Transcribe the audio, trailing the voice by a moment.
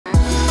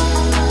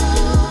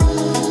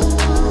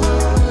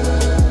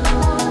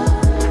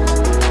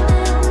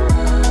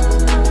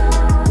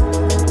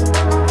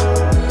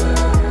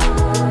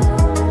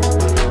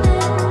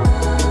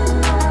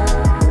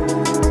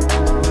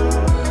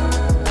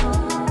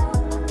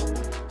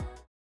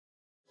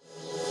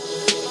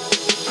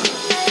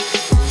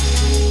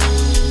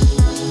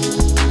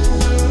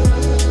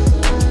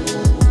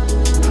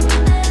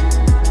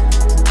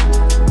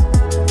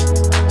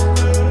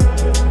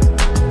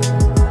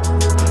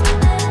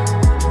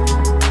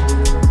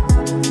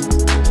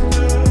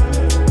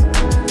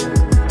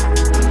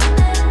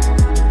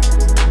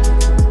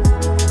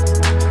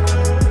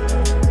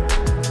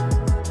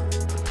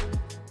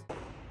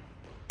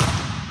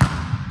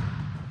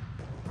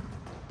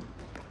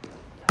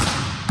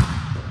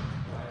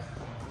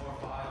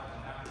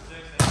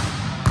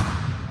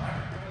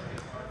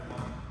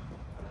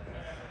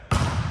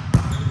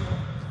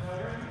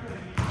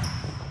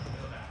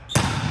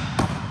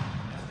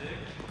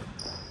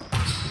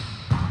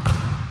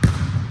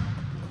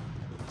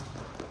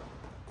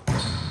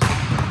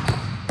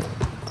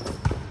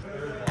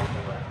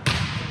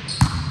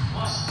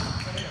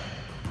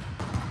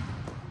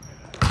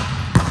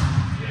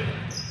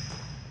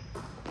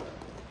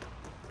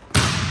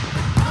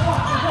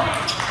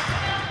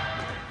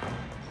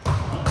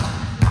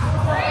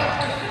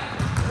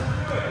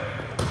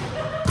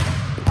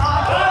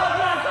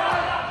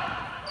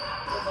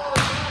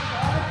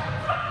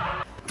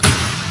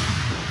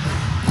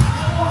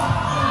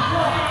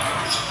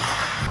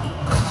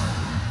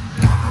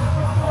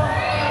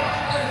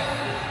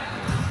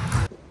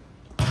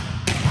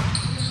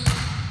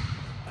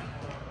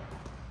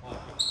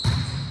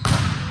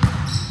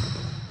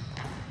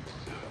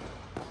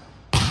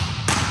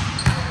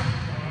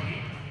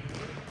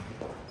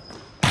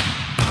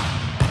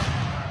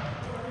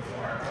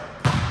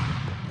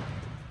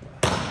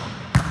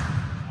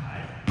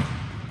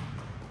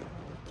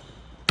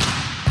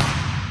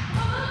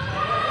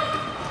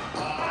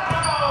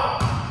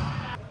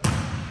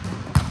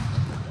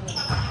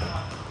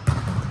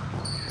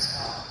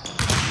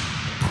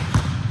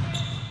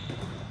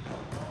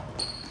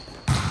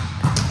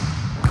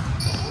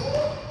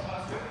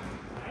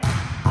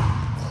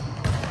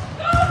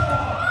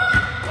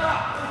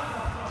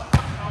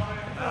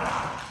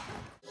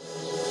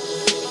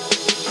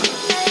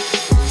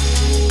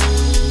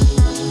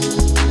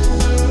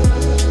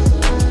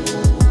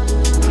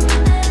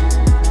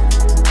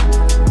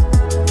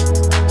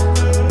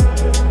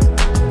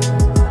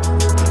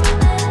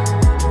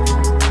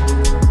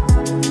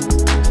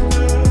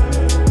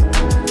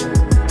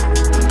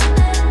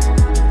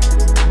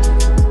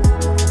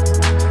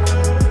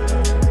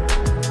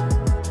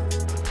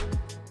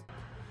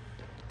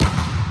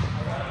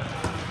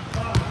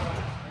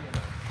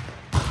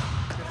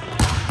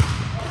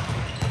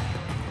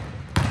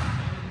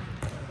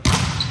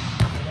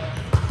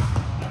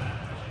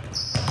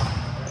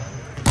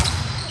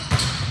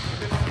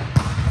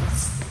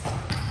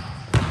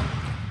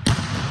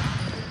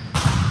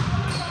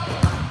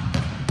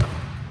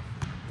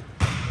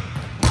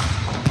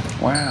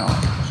Wow.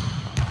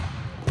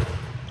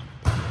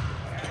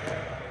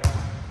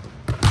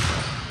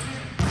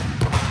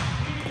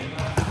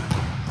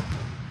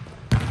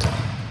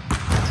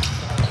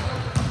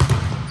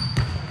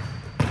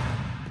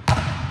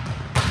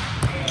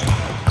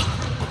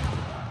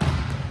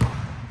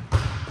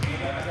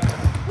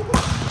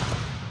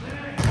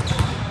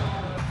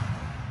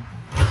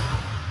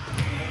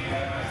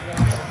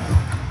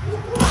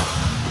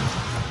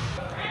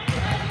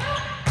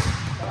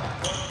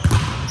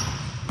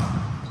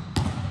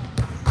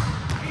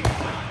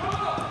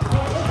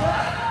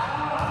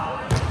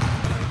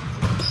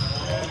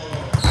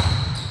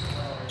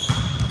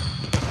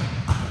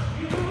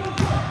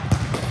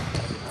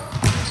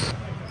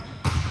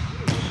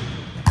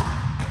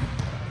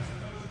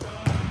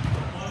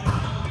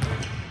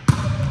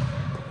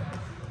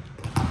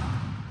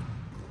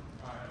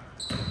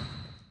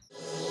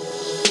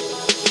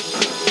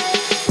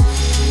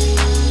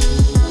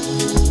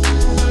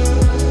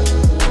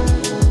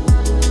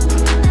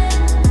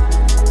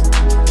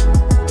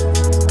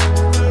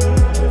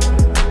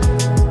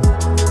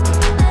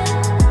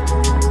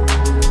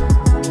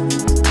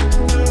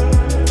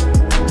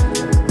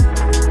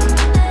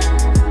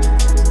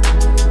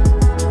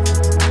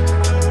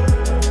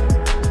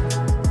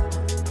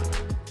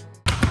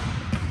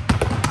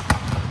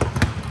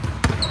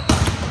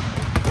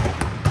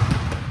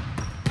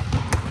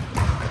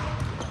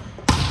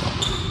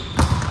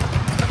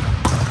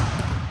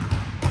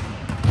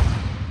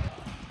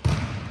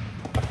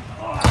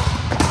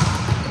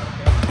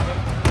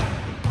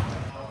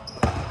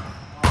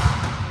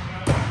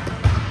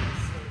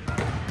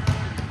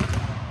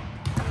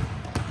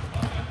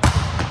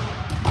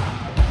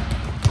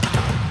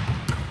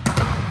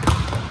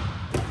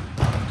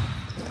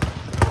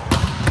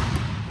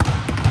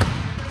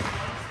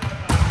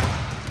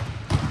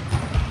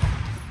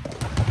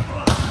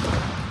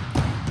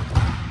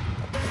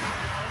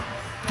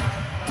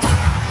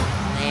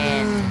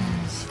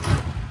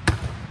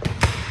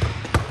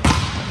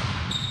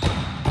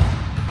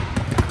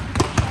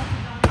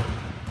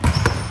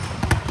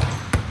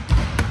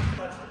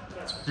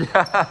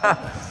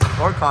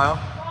 Yeah. Or Kyle.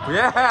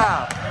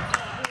 Yeah.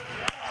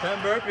 10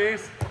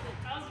 burpees.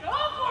 Let's go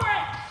for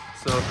it.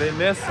 So if they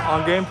miss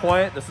on game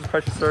point, this is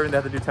pressure serving. They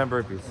have to do 10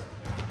 burpees.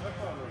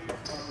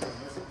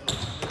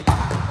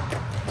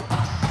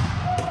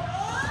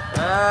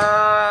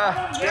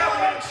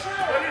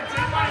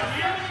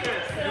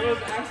 It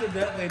was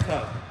accidentally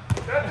tough.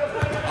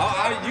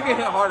 You can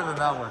hit harder than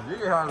that one. You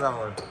can hit harder than that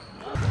one.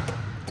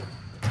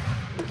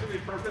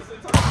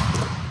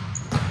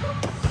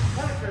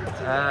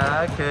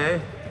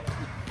 Okay.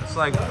 It's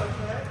like,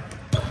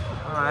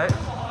 alright.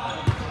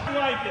 I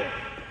like it.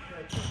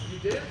 You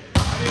did? I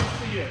didn't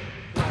see it.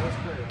 Yeah, that's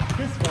great.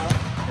 Good spot.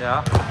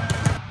 Yeah.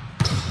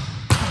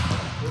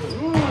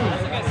 Ooh. I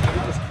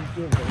just keep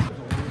doing it.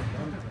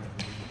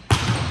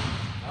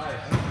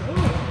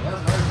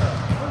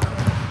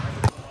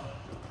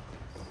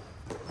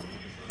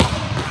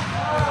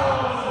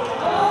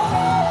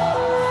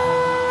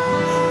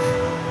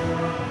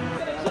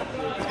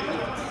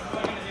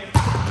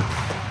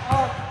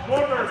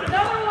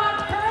 Another one,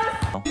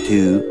 Chris.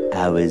 2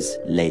 hours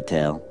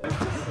later.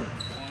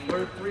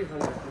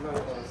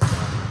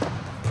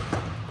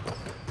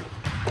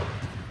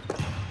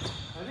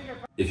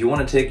 If you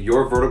want to take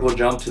your vertical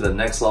jump to the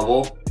next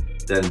level,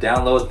 then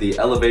download the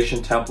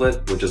Elevation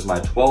Template, which is my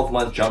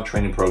 12-month jump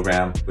training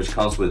program, which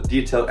comes with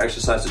detailed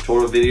exercise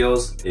tutorial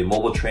videos, a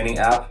mobile training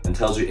app, and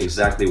tells you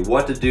exactly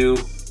what to do,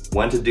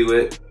 when to do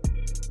it.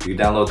 You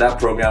can download that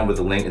program with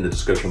the link in the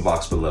description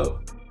box below.